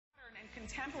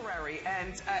contemporary,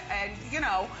 and you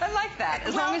know, I like that.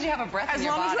 As long as you have a breath in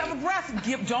your body. As long as you have a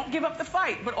breath, don't give up the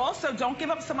fight, but also don't give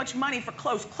up so much money for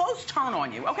clothes. Clothes turn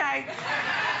on you, okay?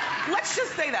 Let's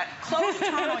just say that. Clothes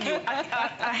turn on you.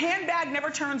 A handbag never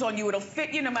turns on you. It'll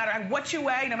fit you no matter what you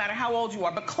weigh, no matter how old you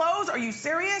are. But clothes, are you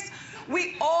serious?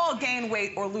 We all gain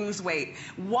weight or lose weight.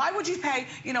 Why would you pay,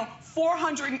 you know,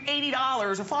 $480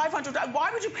 or $500?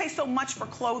 Why would you pay so much for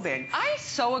clothing? I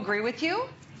so agree with you.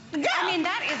 Yeah. I mean,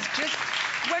 that is just...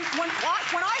 When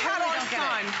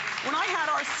I had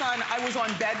our son, I was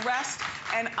on bed rest,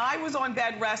 and I was on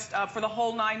bed rest for the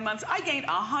whole 9 months. I gained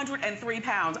 103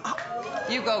 pounds.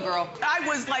 You go, girl. I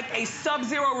was like a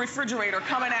sub-zero refrigerator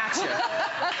coming at you.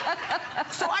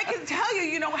 So I can tell you,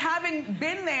 you know, having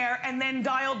been there and then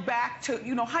dialed back to,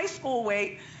 you know, high school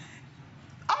weight,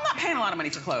 I'm not paying a lot of money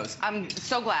for clothes. I'm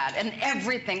so glad. And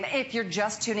everything, if you're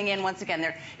just tuning in, once again,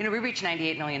 you know, we reach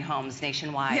 98 million homes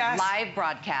nationwide. Yes. Live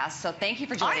broadcast, so thank you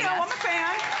for joining us. I know, I'm a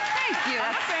fan. Thank you.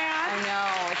 I'm a fan. I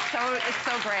know, it's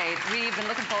so great. We've been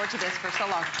looking forward to this for so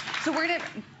long. So we're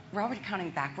already counting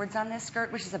backwards on this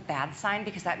skirt, which is a bad sign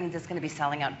because that means it's going to be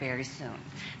selling out very soon.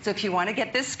 So if you want to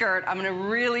get this skirt, I'm going to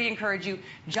really encourage you,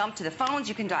 jump to the phones.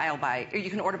 You can you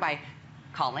can order by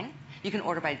calling. You can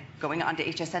order by going onto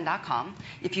hsn.com.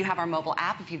 If you have our mobile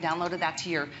app, if you've downloaded that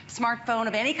to your smartphone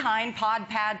of any kind, pod,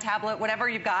 pad, tablet, whatever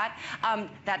you've got,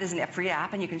 that is a free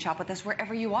app, and you can shop with us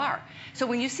wherever you are. So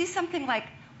when you see something like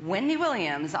Wendy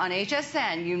Williams on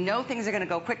HSN, you know things are going to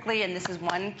go quickly, and this is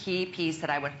one key piece that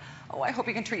I hope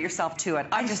you can treat yourself to it.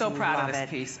 I'm so proud of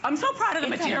this piece. I'm so proud of the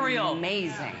material.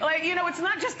 Amazing. Like, you know, it's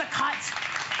not just the cut,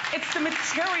 it's the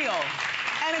material.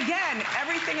 And again,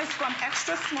 everything is from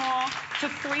extra small to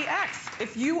 3X.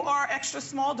 If you are extra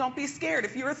small, don't be scared.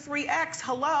 If you're a 3X,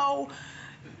 hello,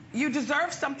 you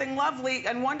deserve something lovely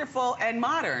and wonderful and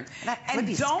modern.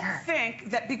 And don't think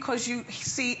that because you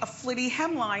see a flitty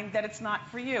hemline that it's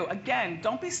not for you. Again,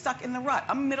 don't be stuck in the rut.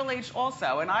 I'm middle-aged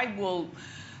also, and I will...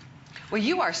 Well,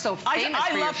 you are so famous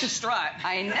I love to strut.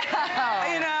 I know.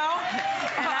 You know?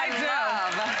 And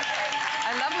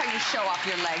I love how you show off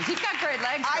your legs. You've got great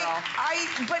legs, girl.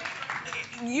 But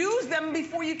use them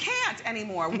before you can't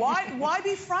anymore. Why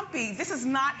be frumpy? This is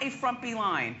not a frumpy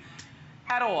line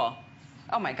at all.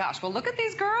 Oh my gosh, well look at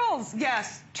these girls.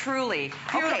 Yes. Truly.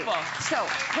 Beautiful. Okay, so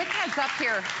quick heads up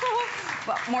here.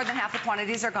 Well, more than half the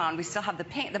quantities are gone. We still have the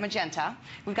pink, the magenta.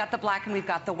 We've got the black and we've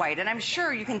got the white. And I'm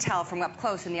sure you can tell from up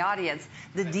close in the audience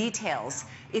the details.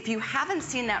 If you haven't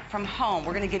seen that from home,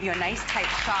 we're going to give you a nice tight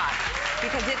shot.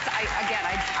 Because it's,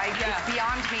 it's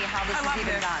beyond me how this is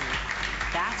even done.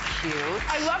 That's cute.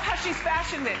 I love how she's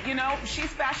fashioned it. You know,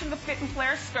 she's fashioned the fit and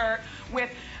flare skirt with...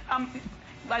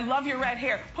 I love your red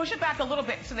hair. Push it back a little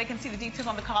bit so they can see the details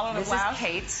on the collar and the blouse.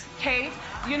 This is Kate. Kate,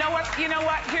 you know what? You know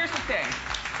what? Here's the thing.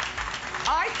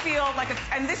 I feel like,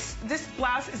 and this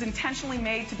blouse is intentionally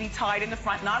made to be tied in the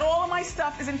front. Not all of my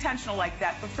stuff is intentional like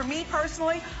that, but for me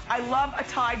personally, I love a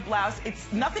tied blouse.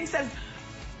 Nothing says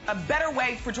a better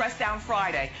way for dress down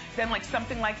Friday than like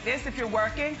something like this if you're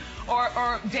working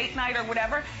or date night or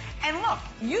whatever. And look,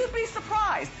 you'd be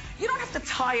surprised. You don't have to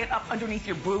tie it up underneath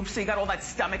your boobs so you got all that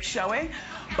stomach showing.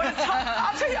 But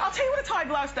I'll tell you what a tie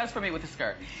blouse does for me with a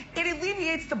skirt. It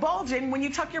alleviates the bulging when you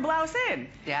tuck your blouse in.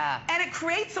 Yeah. And it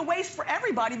creates a waist for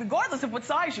everybody, regardless of what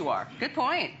size you are. Good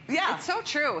point. Yeah. It's so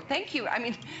true. Thank you. I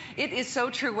mean, it is so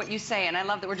true what you say, and I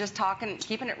love that we're just talking,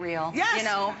 keeping it real. Yes. You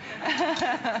know.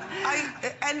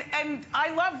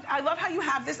 I love how you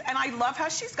have this, and I love how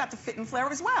she's got the fit and flare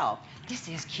as well. This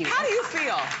is cute. How do you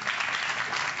feel?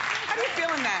 How do you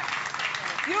feel in that?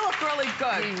 You look really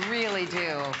good. You really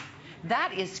do.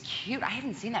 That is cute. I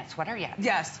haven't seen that sweater yet.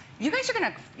 Yes. You guys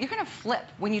you're gonna flip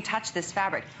when you touch this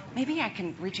fabric. Maybe I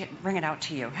can bring it out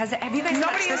to you. Have you guys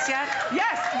touched this yet?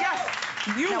 Yes,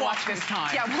 yes. You watch this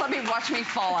time. Yeah, watch me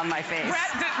fall on my face.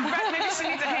 Brett, maybe she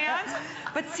needs a hand.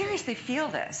 But seriously, feel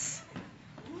this.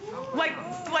 Like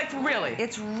really?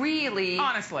 It's really.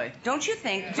 Honestly. Don't you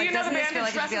think? Do you know the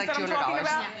bandage dresses like that I'm talking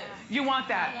about? You want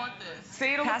that? I want this.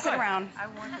 See, it'll pass look it good. around. I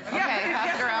want this. Okay,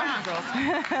 pass it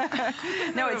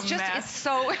around. No, it's just, it's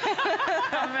so.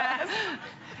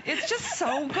 It's just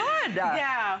so good.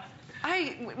 Yeah.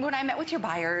 When I met with your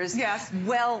buyers, yes,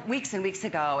 well, weeks and weeks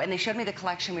ago, and they showed me the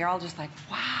collection, we were all just like,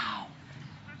 wow.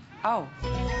 Oh,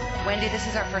 Wendy, this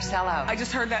is our first sellout. I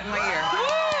just heard that in my ear.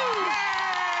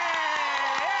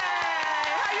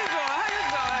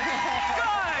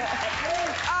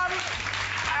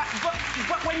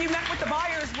 But when you met with the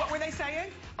buyers, what were they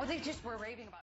saying? Oh, they just were raving about